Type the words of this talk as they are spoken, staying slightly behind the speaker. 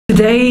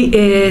Today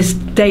is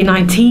day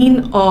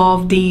 19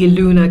 of the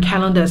lunar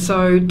calendar,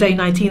 so day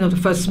 19 of the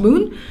first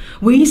moon.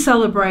 We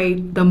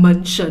celebrate the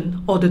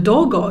Mention or the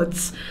door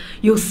gods.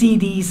 You'll see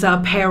these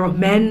pair of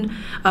men,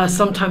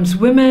 sometimes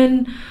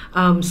women,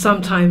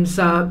 sometimes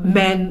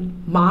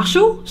men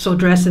martial, so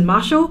dressed in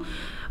martial.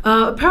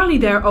 Apparently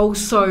they're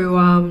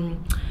also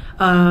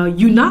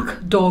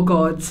eunuch door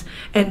gods,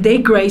 and they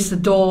grace the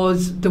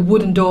doors, the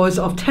wooden doors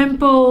of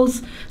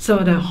temples, some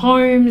of their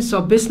homes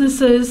or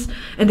businesses,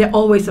 and they're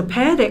always a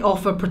pair. They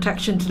offer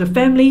protection to the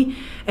family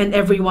and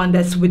everyone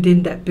that's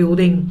within that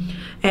building,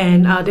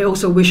 and they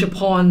also wish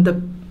upon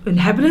the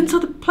inhabitants of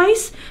the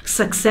place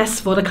success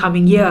for the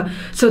coming year.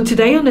 So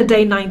today, on the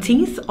day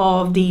 19th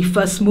of the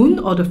first moon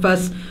or the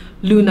first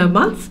lunar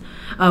month,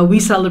 we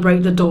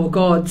celebrate the door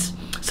gods.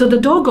 So the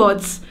door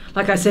gods,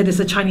 like I said, it's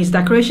a Chinese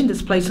decoration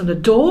that's placed on the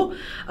door.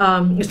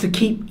 It's to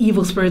keep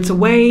evil spirits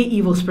away,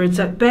 evil spirits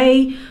at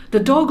bay. The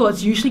door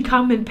gods usually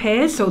come in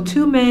pairs, so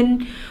two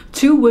men,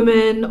 two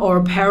women, or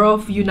a pair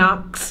of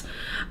eunuchs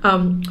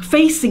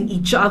facing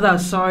each other.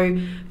 So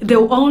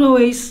they'll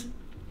always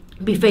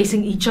be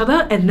facing each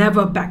other and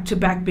never back to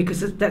back,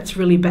 because that's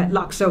really bad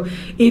luck. So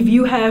if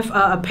you have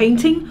a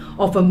painting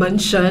of a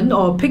Mention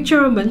or a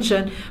picture of a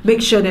Mention,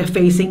 make sure they're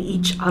facing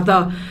each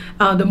other.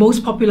 The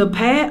most popular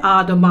pair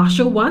are the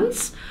martial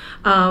ones,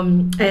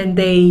 and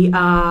they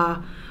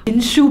are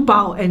Qin Shu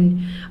Bao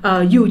and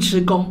Yu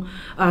Zhi Gong.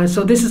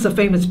 So this is a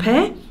famous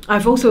pair.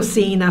 I've also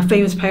seen a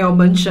famous pair of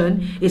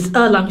Mention is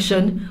Lang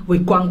Shen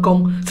with Guang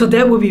Gong. So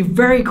that would be a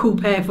very cool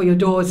pair for your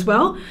door as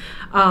well.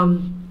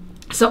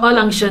 So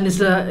Lang Shen is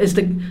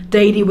the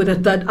deity with a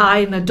third eye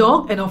and a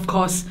dog, and of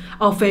course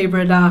our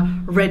favorite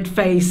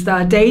red-faced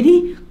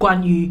deity,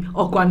 Guan Yu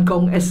or Guan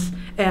Gong,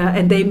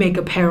 and they make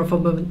a pair of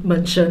a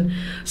Mention.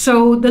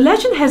 So the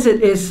legend has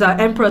it is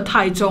Emperor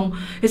Taizong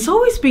is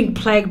always being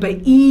plagued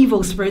by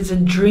evil spirits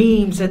and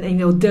dreams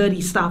and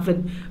dirty stuff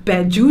and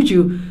bad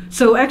juju.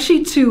 So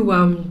actually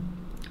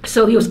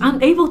so he was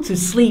unable to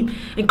sleep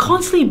and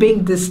constantly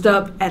being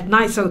disturbed at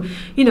night. So,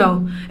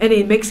 and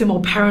it makes him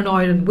all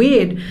paranoid and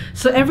weird.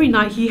 So every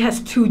night he has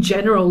two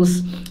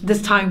generals,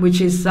 this time, which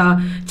is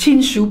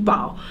Qin Shu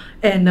Bao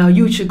and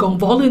Yu Zhi Gong,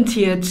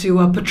 volunteer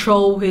to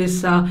patrol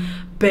his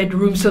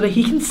bedroom so that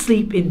he can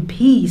sleep in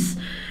peace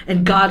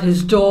and guard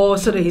his door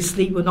so that his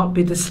sleep will not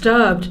be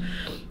disturbed.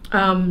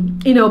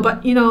 But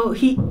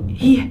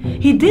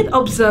he did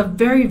observe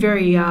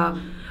very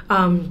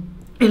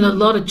in a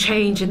lot of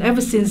change, and ever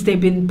since they've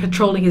been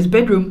patrolling his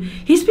bedroom,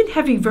 he's been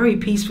having very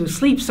peaceful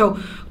sleep. So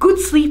good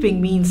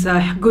sleeping means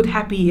good,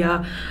 happy,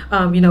 Emperor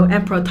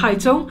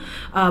Taizong.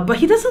 But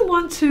he doesn't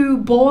want to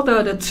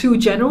bother the two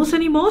generals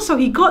anymore, so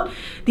he got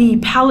the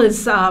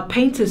palace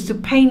painters to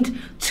paint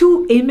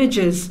two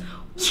images,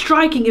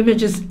 striking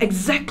images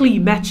exactly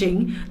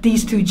matching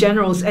these two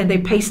generals, and they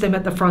paste them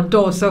at the front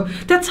door. So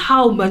that's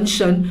how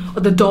Mention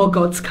or the door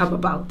gods come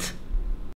about.